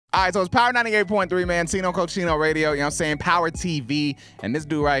All right, so it's Power 98.3, man. Tino Cochino Radio, you know what I'm saying? Power TV. And this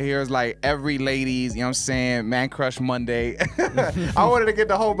dude right here is like every ladies, you know what I'm saying? Man Crush Monday. I wanted to get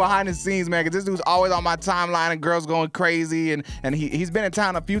the whole behind the scenes, man, because this dude's always on my timeline and girls going crazy. And he's been in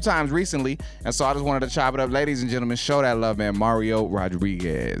town a few times recently. And so I just wanted to chop it up. Ladies and gentlemen, show that love, man. Mario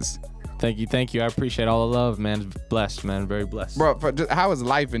Rodriguez. Thank you. I appreciate all the love, man. Blessed, man. Very blessed. Bro, how is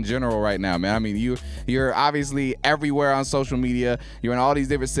life in general right now, man? I mean, you're obviously everywhere on social media. You're in all these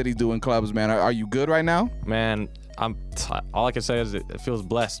different cities doing clubs, man. Are you good right now? Man, all I can say is it feels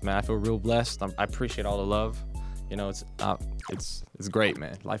blessed, man. I feel real blessed. I appreciate all the love. You know, it's great,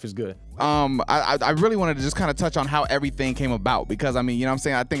 man. Life is good. I really wanted to just kind of touch on how everything came about, because I mean, you know what I'm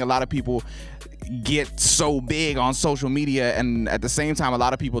saying? I think a lot of people get so big on social media, and at the same time, a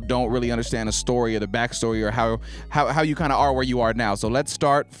lot of people don't really understand the story or the backstory or how you kind of are where you are now. So let's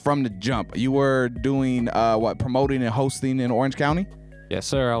start from the jump. You were doing what, promoting and hosting in Orange County? Yes,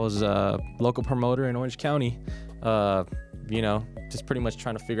 sir. I was a local promoter in Orange County. You know, just pretty much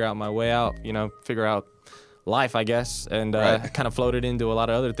trying to figure out my way out. You know, figure out life, I guess, and right. kind of floated into a lot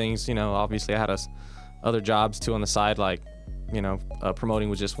of other things. You know, obviously I had other jobs too on the side, like, you know, promoting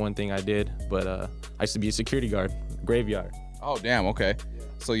was just one thing I did, but I used to be a security guard, graveyard. Oh, damn. Okay.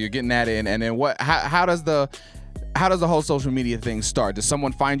 So you're getting that in, and then how does the whole social media thing start? Does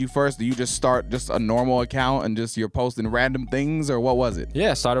someone find you first? Do you just start just a normal account and just you're posting random things, or what was it?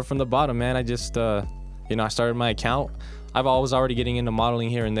 Yeah, started from the bottom, man. I just, you know, I started my account. I've always already getting into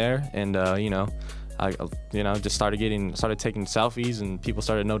modeling here and there, and you know, I just started taking selfies, and people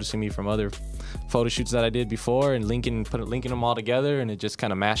started noticing me from other photo shoots that I did before, and linking them all together, and it just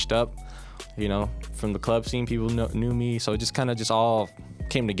kind of mashed up. You know, from the club scene, people knew me, so it just kind of just all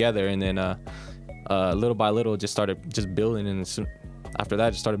came together, and then little by little, just started building, and after that,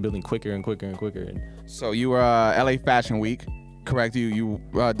 just started building quicker and quicker and quicker. So you were LA Fashion Week, correct? You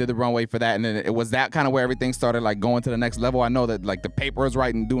did the runway for that, and then it was that kind of where everything started like going to the next level. I know that like the paper is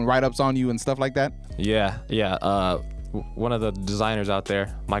doing write-ups on you and stuff like that. Yeah. One of the designers out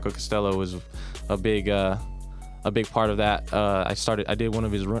there, Michael Costello, was a big part of that. I did one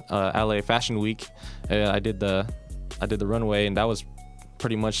of his LA Fashion Week. I did the runway, and that was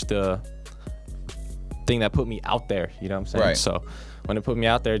pretty much the thing that put me out there. You know what I'm saying? Right. So when it put me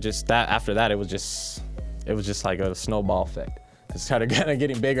out there, after that, it was just like a snowball effect. It started kind of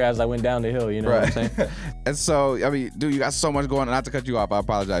getting bigger as I went down the hill, you know what I'm saying? And so, I mean, dude, you got so much going on. Not to cut you off, I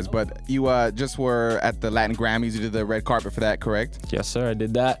apologize. But you just were at the Latin Grammys. You did the red carpet for that, correct? Yes, sir, I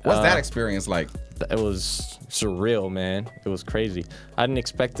did that. What's that experience like? It was surreal, man. It was crazy. I didn't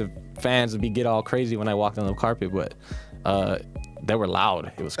expect the fans to get all crazy when I walked on the carpet, but they were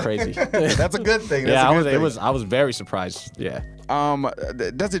loud. It was crazy. That's a good thing. Yeah, I was very surprised. Yeah.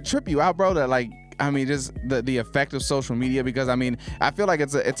 Does it trip you out, bro, that like, I mean, just the effect of social media? Because I mean, I feel like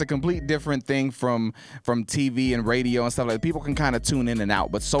it's a complete different thing from TV and radio and stuff like that. People can kind of tune in and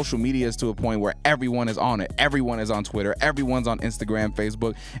out, but social media is to a point where everyone is on it. Everyone is on Twitter. Everyone's on Instagram,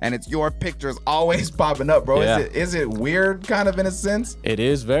 Facebook, and it's your pictures always popping up, bro. Yeah. Is it weird, kind of, in a sense? It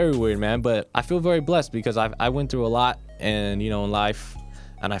is very weird, man, but I feel very blessed because I went through a lot, and you know, in life,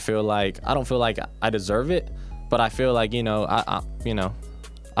 and I don't feel like I deserve it, but I feel like, you know,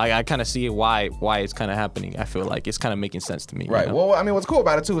 I kind of see why it's kind of happening. I feel like it's kind of making sense to me. Right. You know? Well, I mean, what's cool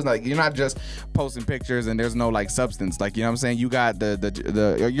about it too is like you're not just posting pictures and there's no like substance. Like, you know what I'm saying? You got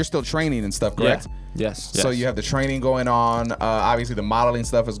you're still training and stuff, correct? Yeah. Yes. So you have the training going on. Obviously, the modeling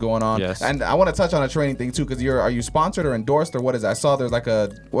stuff is going on. Yes. And I want to touch on the training thing too, because are you sponsored or endorsed, or what is it? I saw there's like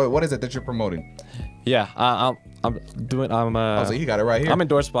what is it that you're promoting? Yeah. So he got it right here. I'm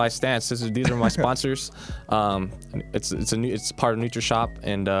endorsed by Stance. These are my sponsors. It's part of NutriShop,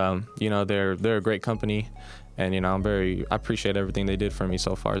 and you know, they're a great company, and you know, I appreciate everything they did for me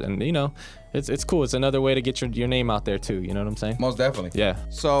so far, and you know, it's cool. It's another way to get your name out there too. You know what I'm saying? Most definitely. Yeah.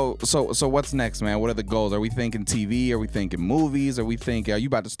 So what's next, man? What are the goals? Are we thinking TV? Are we thinking movies? Are you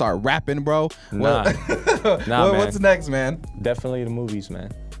about to start rapping, bro? Nah. Man. What's next, man? Definitely the movies,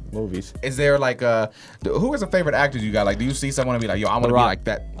 man. Movies. Is there like who is a favorite actors you got? Like, do you see someone and be like, yo, I want to be like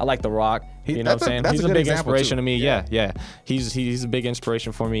that? I like The Rock. You know what I'm saying? He's a big inspiration to me. Yeah. He's a big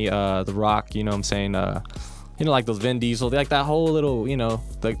inspiration for me. The Rock. You know what I'm saying? You know, like those Vin Diesel, like that whole little, you know,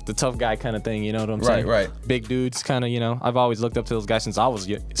 the tough guy kind of thing. You know what I'm saying? Right. Big dudes, kind of. You know, I've always looked up to those guys since I was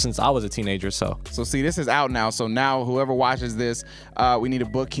a teenager. So see, this is out now. So now, whoever watches this, we need to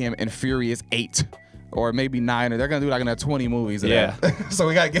book him in Furious 8. or maybe 9, or they're gonna do like another 20 movies of Yeah. that. So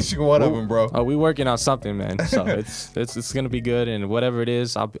we gotta get you one of them, bro. Oh, we working on something, man. So it's gonna be good, and whatever it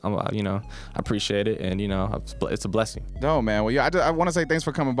is, I appreciate it, and it's a blessing. No, man. Well, yeah, I want to say thanks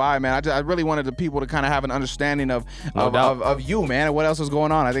for coming by, man. I really wanted the people to kind of have an understanding of you, man, and what else was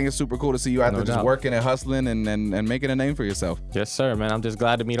going on. I think it's super cool to see you out there just working and hustling and making a name for yourself. Yes, sir, man. I'm just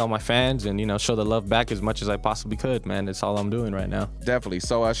glad to meet all my fans and show the love back as much as I possibly could, man. That's all I'm doing right now. Definitely.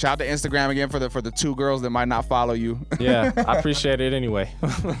 So shout out to Instagram again for the 2 girls that might not follow you. Yeah, I appreciate it anyway.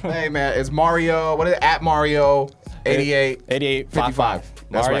 Hey, man, it's Mario. What is it? At Mario 8855.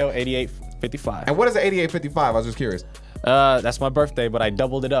 Mario 8855. And what is the 8855? I was just curious. That's my birthday, but I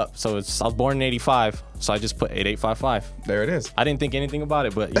doubled it up. So I was born in 85, so I just put 8855. There it is. I didn't think anything about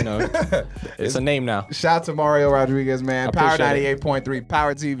it, but it's a name now. Shout out to Mario Rodriguez, man. Power 98.3, it.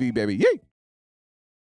 Power TV, baby. Yay!